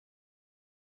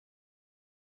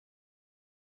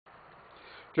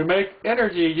To make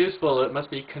energy useful, it must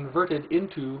be converted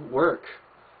into work.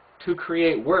 To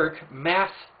create work,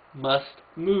 mass must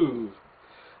move.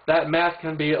 That mass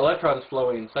can be electrons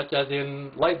flowing, such as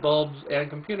in light bulbs and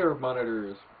computer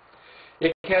monitors.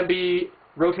 It can be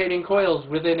rotating coils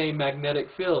within a magnetic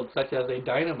field, such as a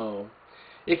dynamo.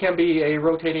 It can be a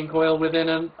rotating coil within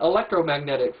an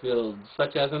electromagnetic field,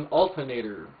 such as an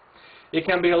alternator. It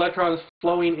can be electrons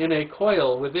flowing in a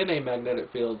coil within a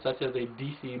magnetic field, such as a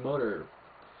DC motor.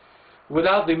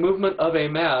 Without the movement of a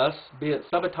mass, be it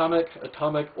subatomic,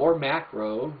 atomic, or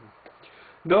macro,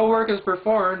 no work is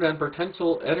performed and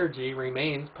potential energy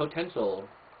remains potential.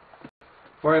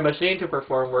 For a machine to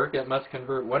perform work, it must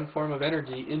convert one form of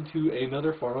energy into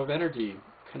another form of energy,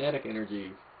 kinetic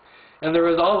energy. And there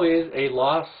is always a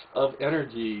loss of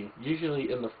energy,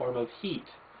 usually in the form of heat,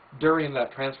 during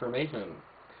that transformation.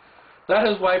 That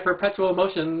is why perpetual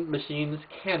motion machines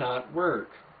cannot work.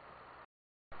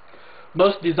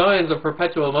 Most designs of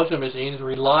perpetual motion machines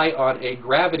rely on a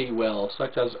gravity well,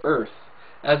 such as Earth,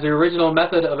 as the original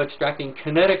method of extracting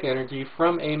kinetic energy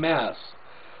from a mass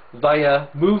via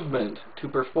movement to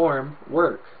perform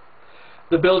work.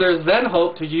 The builders then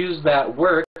hope to use that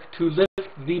work to lift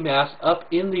the mass up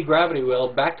in the gravity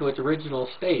well back to its original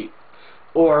state,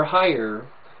 or higher,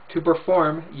 to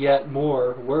perform yet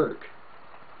more work.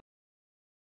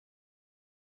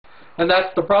 And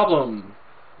that's the problem.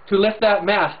 To lift that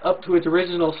mass up to its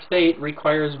original state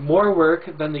requires more work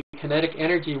than the kinetic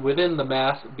energy within the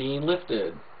mass being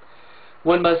lifted.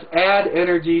 One must add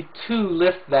energy to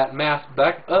lift that mass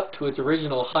back up to its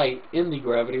original height in the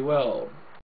gravity well.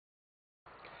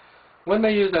 One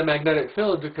may use a magnetic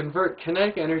field to convert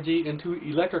kinetic energy into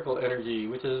electrical energy,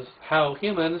 which is how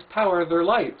humans power their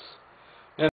lights,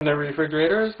 and their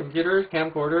refrigerators, computers,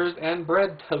 camcorders, and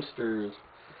bread toasters.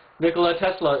 Nikola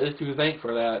Tesla is to thank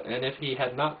for that, and if he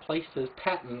had not placed his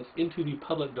patents into the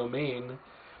public domain,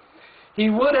 he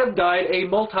would have died a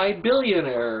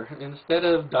multi-billionaire instead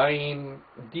of dying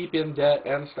deep in debt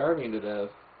and starving to death.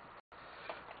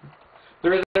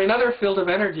 There is another field of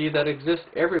energy that exists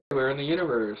everywhere in the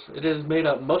universe. It is made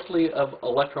up mostly of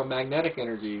electromagnetic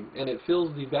energy, and it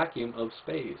fills the vacuum of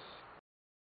space.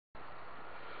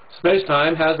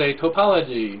 Space-time has a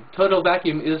topology. Total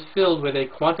vacuum is filled with a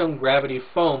quantum gravity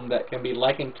foam that can be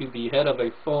likened to the head of a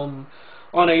foam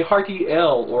on a hearty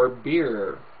ale or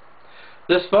beer.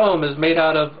 This foam is made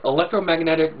out of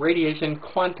electromagnetic radiation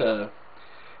quanta,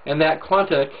 and that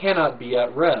quanta cannot be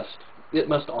at rest. It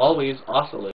must always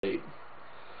oscillate.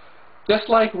 Just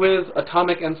like with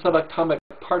atomic and subatomic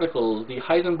particles, the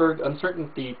Heisenberg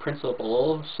uncertainty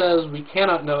principle says we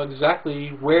cannot know exactly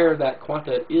where that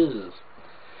quanta is.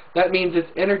 That means its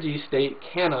energy state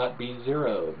cannot be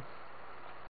zero.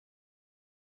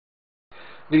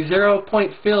 The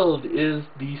zero-point field is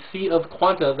the sea of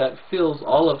quanta that fills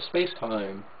all of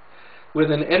space-time,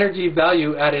 with an energy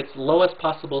value at its lowest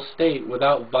possible state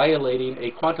without violating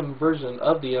a quantum version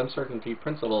of the uncertainty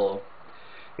principle.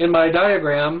 In my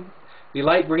diagram, the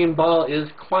light green ball is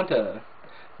quanta.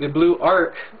 The blue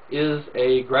arc is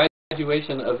a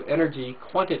graduation of energy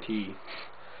quantity.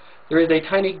 There is a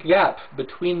tiny gap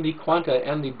between the quanta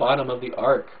and the bottom of the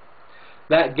arc.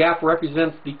 That gap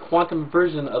represents the quantum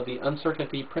version of the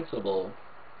uncertainty principle.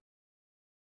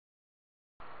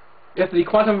 If the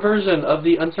quantum version of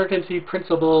the uncertainty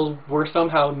principle were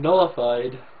somehow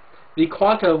nullified, the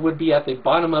quanta would be at the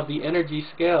bottom of the energy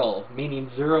scale, meaning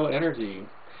zero energy,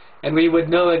 and we would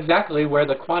know exactly where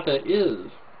the quanta is.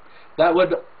 That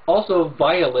would also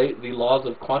violate the laws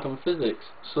of quantum physics,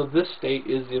 so this state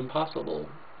is impossible.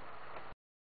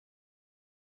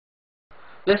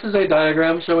 This is a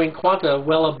diagram showing quanta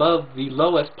well above the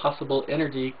lowest possible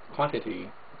energy quantity.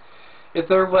 If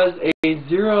there was a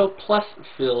zero plus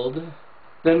field,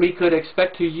 then we could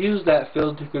expect to use that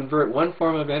field to convert one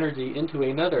form of energy into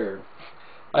another.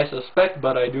 I suspect,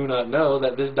 but I do not know,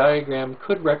 that this diagram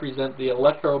could represent the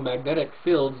electromagnetic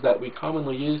fields that we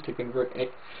commonly use to convert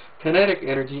kinetic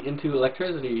energy into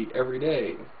electricity every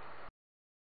day.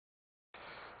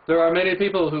 There are many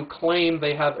people who claim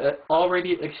they have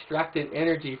already extracted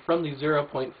energy from the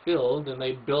zero-point field, and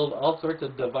they build all sorts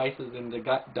of devices and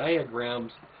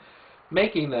diagrams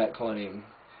making that claim.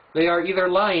 They are either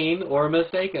lying or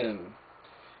mistaken.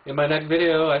 In my next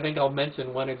video, I think I'll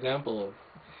mention one example.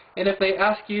 And if they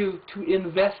ask you to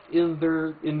invest in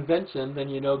their invention, then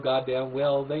you know goddamn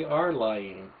well they are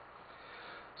lying.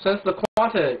 Since the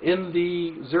quanta in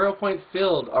the zero-point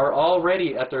field are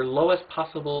already at their lowest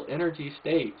possible energy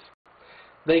states,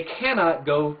 they cannot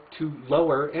go to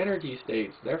lower energy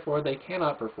states. Therefore, they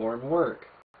cannot perform work.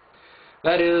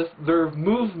 That is, their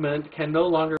movement can no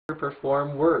longer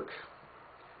perform work.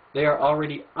 They are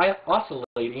already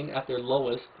oscillating at their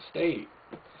lowest state.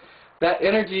 That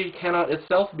energy cannot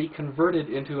itself be converted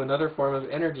into another form of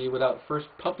energy without first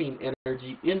pumping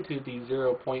energy into the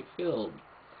zero-point field.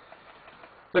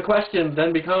 The question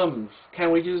then becomes,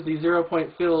 can we use the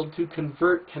zero-point field to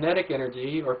convert kinetic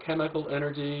energy or chemical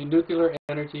energy, nuclear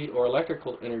energy, or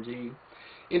electrical energy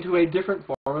into a different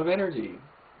form of energy?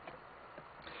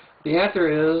 The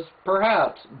answer is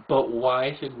perhaps, but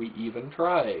why should we even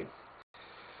try?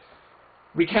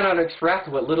 We cannot extract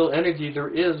what little energy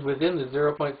there is within the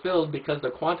zero-point field because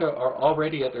the quanta are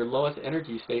already at their lowest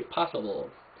energy state possible.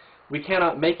 We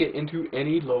cannot make it into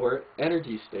any lower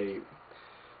energy state.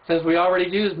 Since we already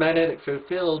use magnetic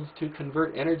fields to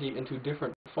convert energy into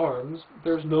different forms,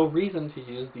 there's no reason to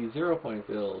use the zero-point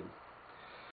field.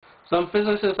 Some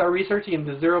physicists are researching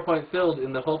the zero-point field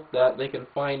in the hope that they can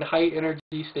find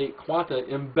high-energy state quanta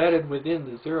embedded within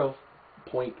the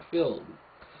zero-point field.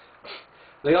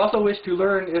 They also wish to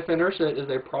learn if inertia is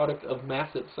a product of mass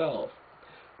itself,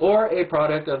 or a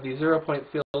product of the zero-point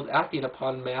field acting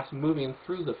upon mass moving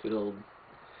through the field.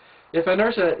 If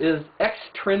inertia is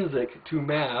extrinsic to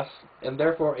mass, and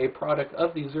therefore a product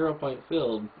of the zero-point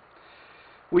field,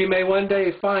 we may one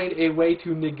day find a way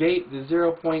to negate the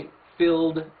zero-point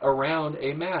field around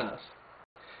a mass.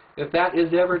 If that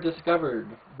is ever discovered,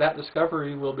 that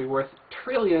discovery will be worth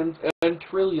trillions and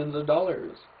trillions of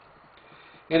dollars.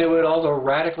 And it would also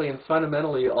radically and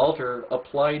fundamentally alter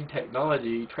applied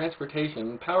technology,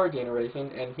 transportation, power generation,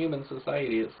 and human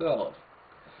society itself.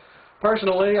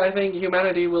 Personally, I think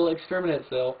humanity will exterminate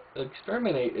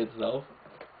itself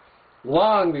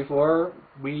long before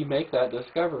we make that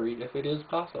discovery, if it is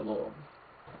possible.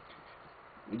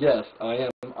 Yes, I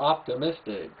am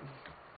optimistic.